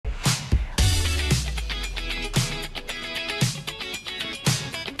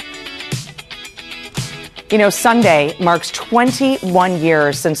You know, Sunday marks 21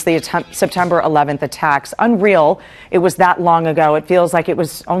 years since the September 11th attacks. Unreal it was that long ago. It feels like it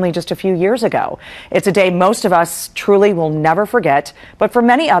was only just a few years ago. It's a day most of us truly will never forget. But for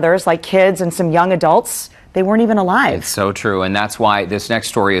many others, like kids and some young adults, they weren't even alive. It's so true, and that's why this next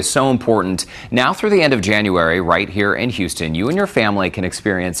story is so important. Now through the end of January, right here in Houston, you and your family can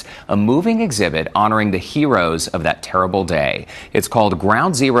experience a moving exhibit honoring the heroes of that terrible day. It's called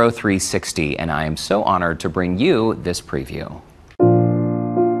Ground Zero 360, and I am so honored to bring you this preview.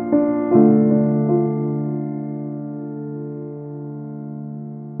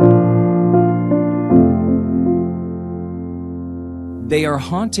 They are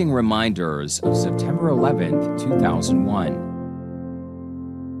haunting reminders of September 11th,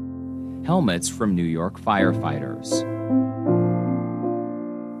 2001. Helmets from New York firefighters.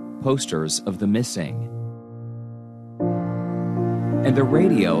 Posters of the missing. And the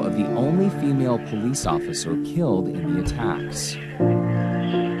radio of the only female police officer killed in the attacks.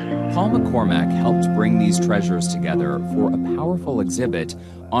 Paul McCormack helped bring these treasures together for a powerful exhibit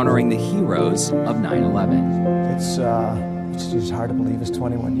honoring the heroes of 9/11. It's just hard to believe it's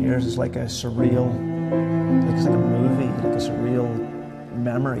 21 years. It's like a surreal, it's like a movie, like a surreal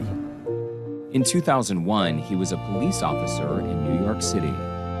memory. In 2001, he was a police officer in New York City.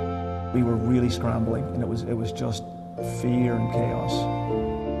 We were really scrambling, and it was just fear and chaos.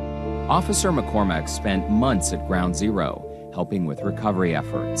 Officer McCormack spent months at Ground Zero, helping with recovery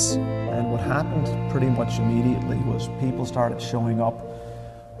efforts. And what happened pretty much immediately was people started showing up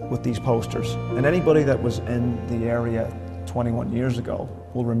with these posters. And anybody that was in the area 21 years ago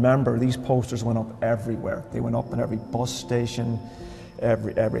will remember these posters went up everywhere. They went up in every bus station,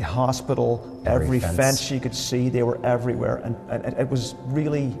 every hospital, every fence you could see. They were everywhere, and it was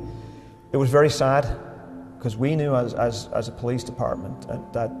very sad, because we knew as a police department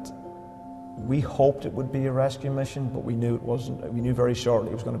that we hoped it would be a rescue mission, but we knew it wasn't. We knew very shortly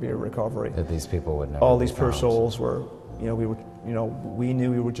it was going to be a recovery. That these people would never. All these poor souls were. We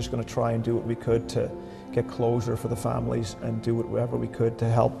knew we were just going to try and do what we could to get closure for the families and do whatever we could to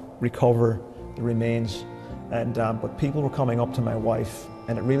help recover the remains. And but people were coming up to my wife,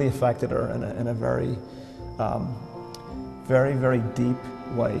 and it really affected her in a very, very deep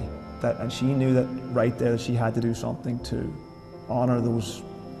way. And she knew that right there that she had to do something to honor those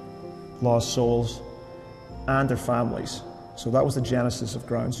lost souls and their families. So that was the genesis of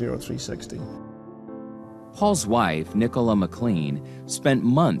Ground Zero 360. Paul's wife, Nicola McLean, spent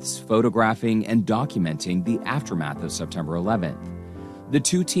months photographing and documenting the aftermath of September 11th. The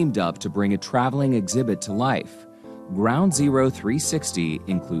two teamed up to bring a traveling exhibit to life. Ground Zero 360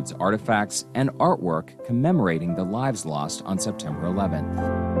 includes artifacts and artwork commemorating the lives lost on September 11th.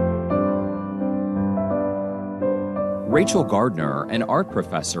 Rachel Gardner, an art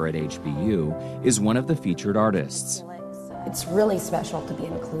professor at HBU, is one of the featured artists. It's really special to be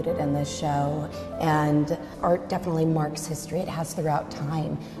included in this show, and art definitely marks history. It has throughout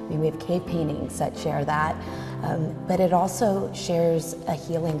time. I mean, we have cave paintings that share that, but it also shares a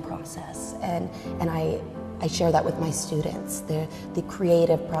healing process, and I share that with my students. The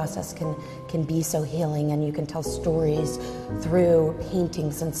creative process can be so healing, and you can tell stories through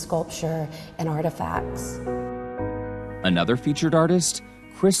paintings and sculpture and artifacts. Another featured artist,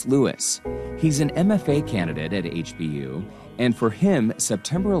 Chris Lewis. He's an MFA candidate at HBU, and for him,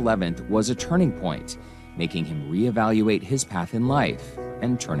 September 11th was a turning point, making him reevaluate his path in life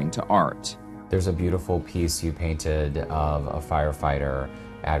and turning to art. There's a beautiful piece you painted of a firefighter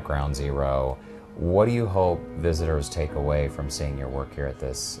at Ground Zero. What do you hope visitors take away from seeing your work here at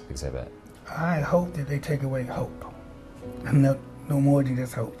this exhibit? I hope that they take away hope, and no more than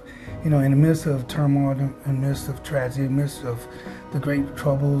just hope. You know, in the midst of turmoil, in the midst of tragedy, in the midst of the great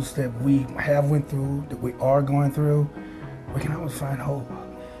troubles that we have went through, that we are going through, we can always find hope.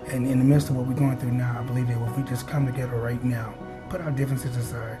 And in the midst of what we're going through now, I believe that if we just come together right now, put our differences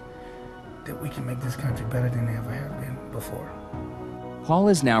aside, that we can make this country better than they ever have been before. Paul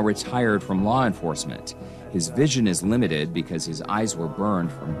is now retired from law enforcement. His vision is limited because his eyes were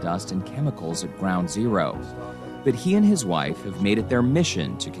burned from dust and chemicals at Ground Zero. But he and his wife have made it their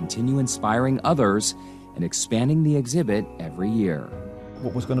mission to continue inspiring others and expanding the exhibit every year.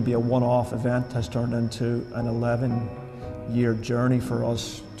 What was going to be a one-off event has turned into an 11-year journey for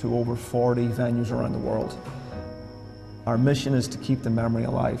us to over 40 venues around the world. Our mission is to keep the memory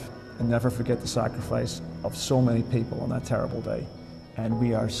alive and never forget the sacrifice of so many people on that terrible day. And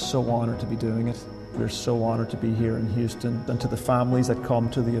we are so honored to be doing it. We're so honored to be here in Houston, and to the families that come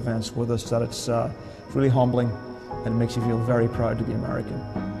to the events with us, that it's really humbling, and it makes you feel very proud to be American.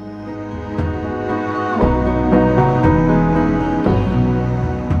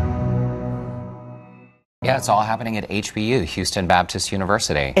 Yeah, it's all happening at HBU, Houston Baptist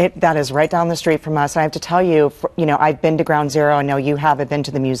University. That is right down the street from us. And I have to tell you, I've been to Ground Zero. I know you have. I've been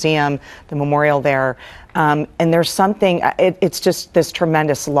to the museum, the memorial there. And there's something, it's just this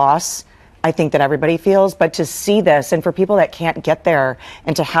tremendous loss, I think, that everybody feels. But to see this, and for people that can't get there,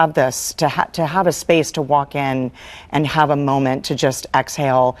 and to have this, to have a space to walk in and have a moment to just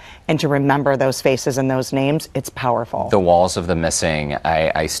exhale and to remember those faces and those names, it's powerful. The walls of the missing,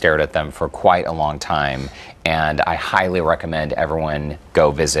 I stared at them for quite a long time, and I highly recommend everyone go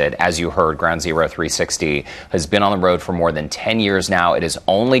visit. As you heard, Ground Zero 360 has been on the road for more than 10 years now. It is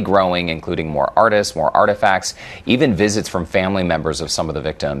only growing, including more artists, more artifacts, even visits from family members of some of the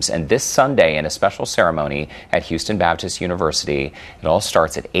victims. And this Sunday, in a special ceremony at Houston Baptist University, it all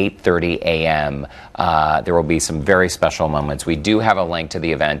starts at 8:30 a.m. There will be some very special moments. We do have a link to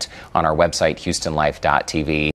the event on our website, HoustonLife.tv.